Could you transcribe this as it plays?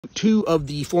Two of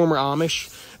the former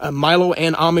Amish, Milo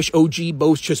and Amish OG,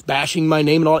 both just bashing my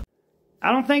name and all.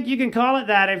 I don't think you can call it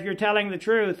that if you're telling the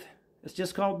truth. It's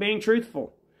just called being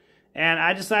truthful. And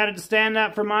I decided to stand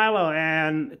up for Milo,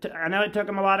 and I know it took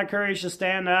him a lot of courage to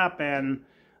stand up, and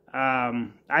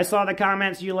I saw the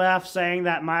comments you left saying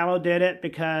that Milo did it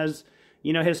because,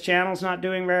 you know, his channel's not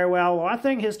doing very well. Well, I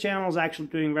think his channel is actually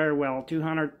doing very well.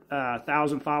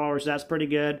 200,000 followers, that's pretty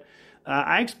good.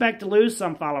 I expect to lose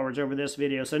some followers over this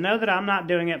video, so know that I'm not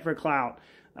doing it for clout.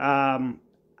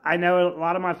 I know a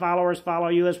lot of my followers follow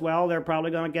you as well. They're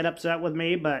probably going to get upset with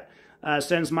me, but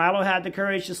since Milo had the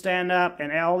courage to stand up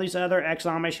and all these other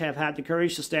ex-Amish have had the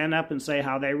courage to stand up and say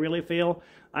how they really feel,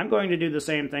 I'm going to do the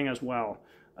same thing as well.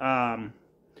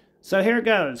 So here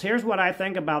goes. Here's what I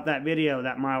think about that video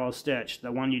that Milo stitched,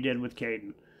 the one you did with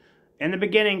Caden. In the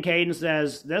beginning, Caden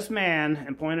says, this man,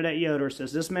 and pointed at Yoder,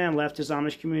 says, this man left his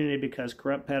Amish community because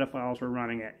corrupt pedophiles were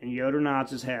running it. And Yoder nods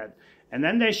his head. And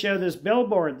then they show this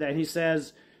billboard that he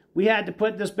says, we had to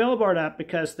put this billboard up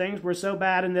because things were so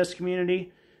bad in this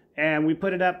community. And we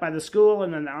put it up by the school,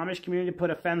 and then the Amish community put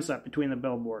a fence up between the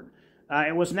billboard.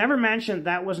 It was never mentioned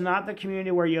that was not the community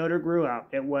where Yoder grew up.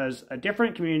 It was a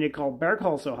different community called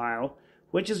Bergholz, Ohio,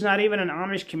 which is not even an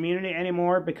Amish community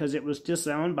anymore because it was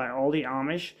disowned by all the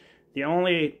Amish. The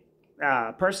only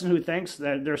person who thinks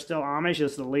that they're still Amish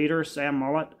is the leader, Sam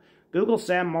Mullet. Google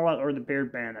Sam Mullet or the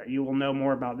Beard Bandit. You will know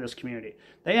more about this community.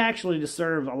 They actually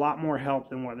deserve a lot more help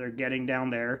than what they're getting down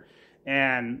there.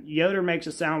 And Yoder makes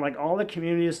it sound like all the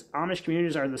communities, Amish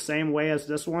communities, are the same way as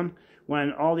this one,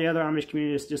 when all the other Amish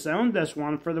communities disowned this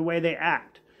one for the way they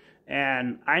act.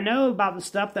 And I know about the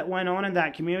stuff that went on in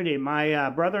that community. My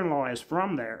brother-in-law is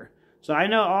from there. So I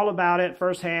know all about it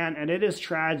firsthand, and it is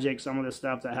tragic, some of the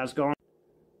stuff that has gone on.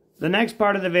 The next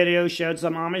part of the video showed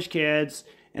some Amish kids,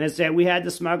 and it said we had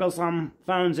to smuggle some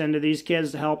phones into these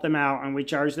kids to help them out, and we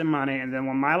charged them money. And then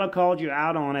when Milo called you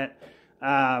out on it,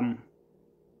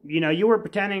 you know, you were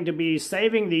pretending to be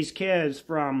saving these kids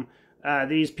from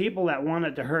these people that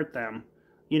wanted to hurt them.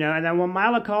 You know, and then when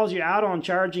Milo calls you out on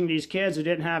charging these kids who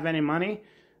didn't have any money,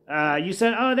 you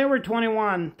said, oh, they were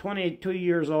 21, 22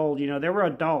 years old. You know, they were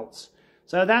adults.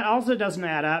 So that also doesn't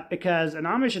add up because an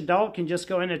Amish adult can just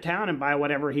go into town and buy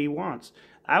whatever he wants.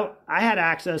 I had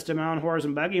access to my own horse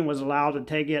and buggy and was allowed to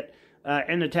take it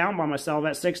into town by myself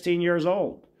at 16 years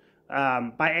old.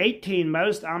 By 18,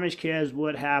 most Amish kids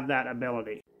would have that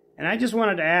ability. And I just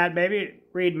wanted to add, maybe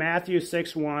read Matthew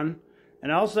 6:1,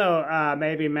 and also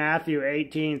maybe Matthew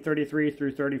 18:33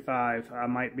 through 35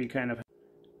 might be kind of.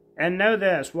 And know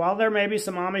this, while there may be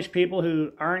some Amish people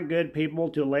who aren't good people,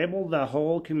 to label the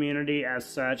whole community as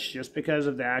such just because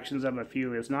of the actions of a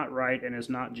few is not right and is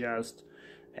not just.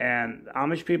 And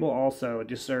Amish people also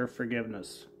deserve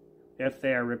forgiveness if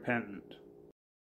they are repentant.